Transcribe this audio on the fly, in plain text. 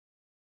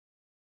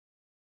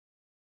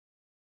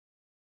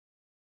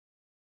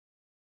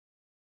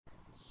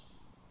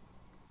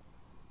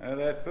Hello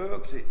there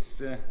folks,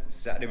 it's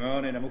Saturday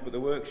morning, I'm up at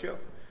the workshop.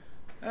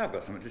 I've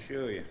got something to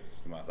show you,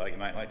 something I thought you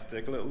might like to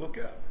take a little look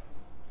at.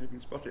 You can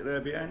spot it there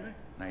behind me,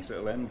 nice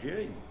little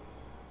MG.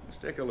 Let's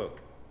take a look.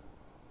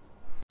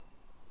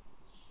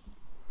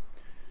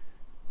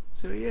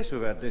 So yes,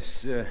 we've had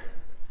this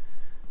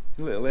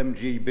little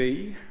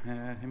MGB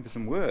in for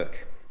some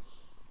work.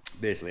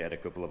 Basically had a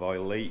couple of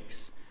oil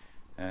leaks,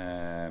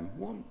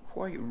 wasn't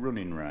quite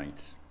running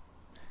right.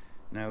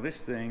 Now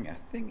this thing, I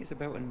think it's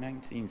about a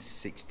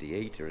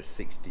 1968 or a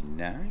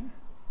 69.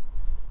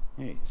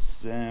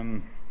 It's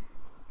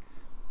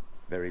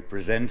very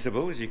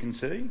presentable, as you can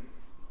see.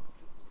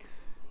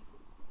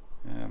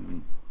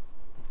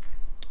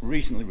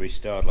 Recently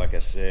restored, like I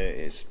say,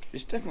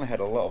 it's definitely had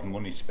a lot of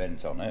money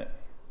spent on it.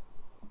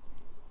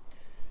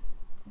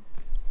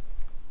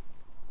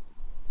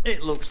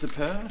 It looks the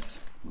part,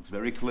 looks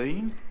very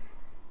clean.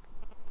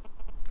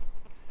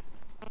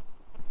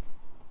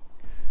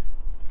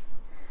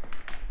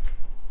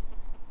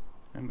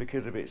 And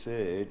because of its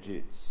age,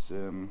 it's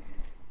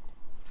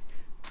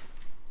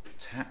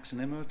tax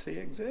and MOT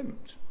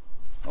exempt.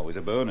 Always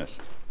a bonus.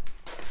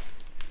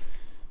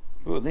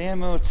 But the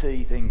MOT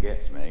thing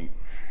gets me.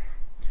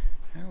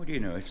 How do you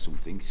know if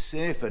something's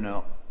safe or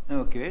not?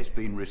 Okay, it's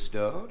been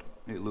restored.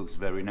 It looks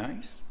very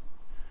nice.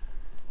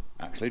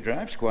 Actually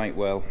drives quite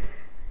well.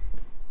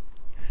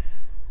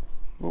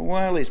 But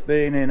while it's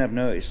been in, I've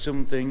noticed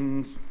some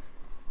things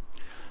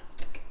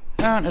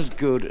aren't as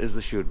good as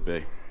they should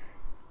be.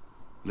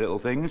 Little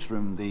things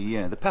from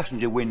the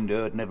passenger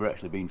window had never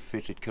actually been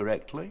fitted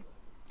correctly,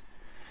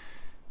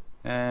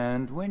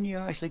 and when you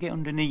actually get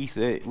underneath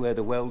it where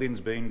the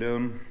welding's been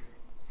done,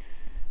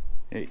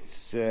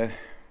 it's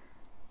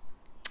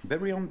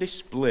very on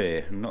display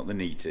and not the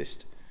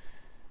neatest.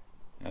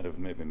 I'd have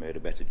maybe made a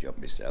better job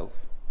myself,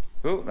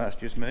 but that's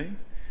just me.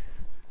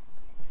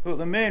 But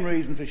the main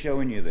reason for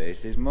showing you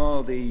this is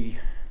more the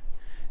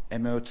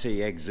MOT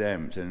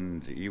exempt,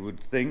 and you would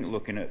think,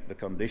 looking at the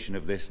condition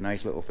of this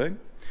nice little thing,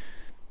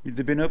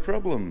 there'd be no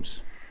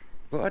problems.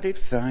 But I did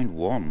find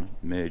one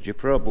major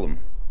problem,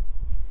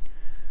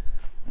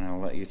 and I'll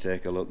let you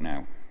take a look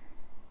now.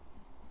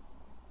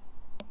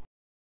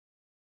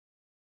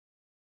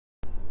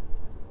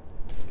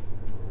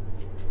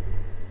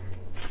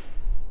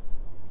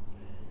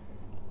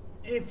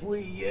 If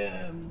we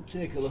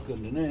take a look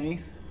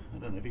underneath, I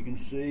don't know if you can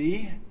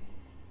see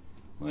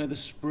where the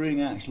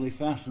spring actually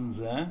fastens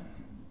there.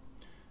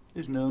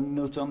 There's no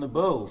nut on the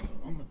bolt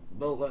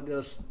that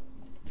goes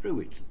through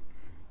it,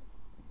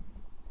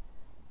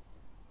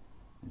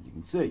 as you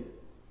can see.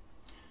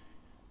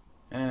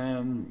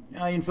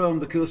 I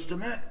informed the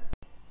customer.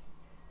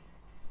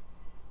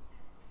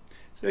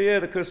 So yeah,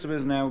 the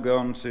customer's now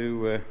gone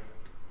to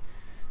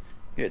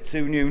get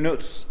 2 new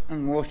nuts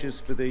and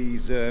washers for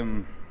these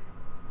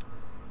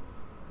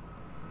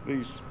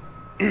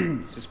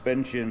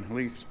suspension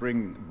leaf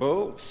spring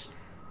bolts.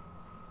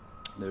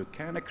 They're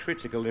kind of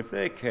critical. If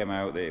they came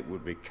out, it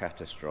would be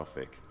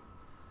catastrophic.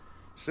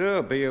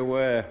 So be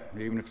aware,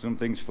 even if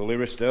something's fully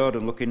restored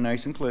and looking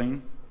nice and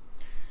clean,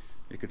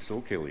 it could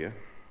still kill you.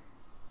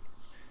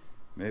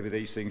 Maybe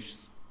these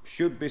things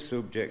should be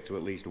subject to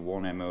at least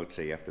one MOT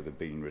after they've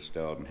been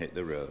restored and hit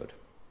the road.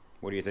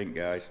 What do you think,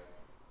 guys?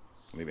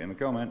 Leave it in the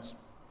comments.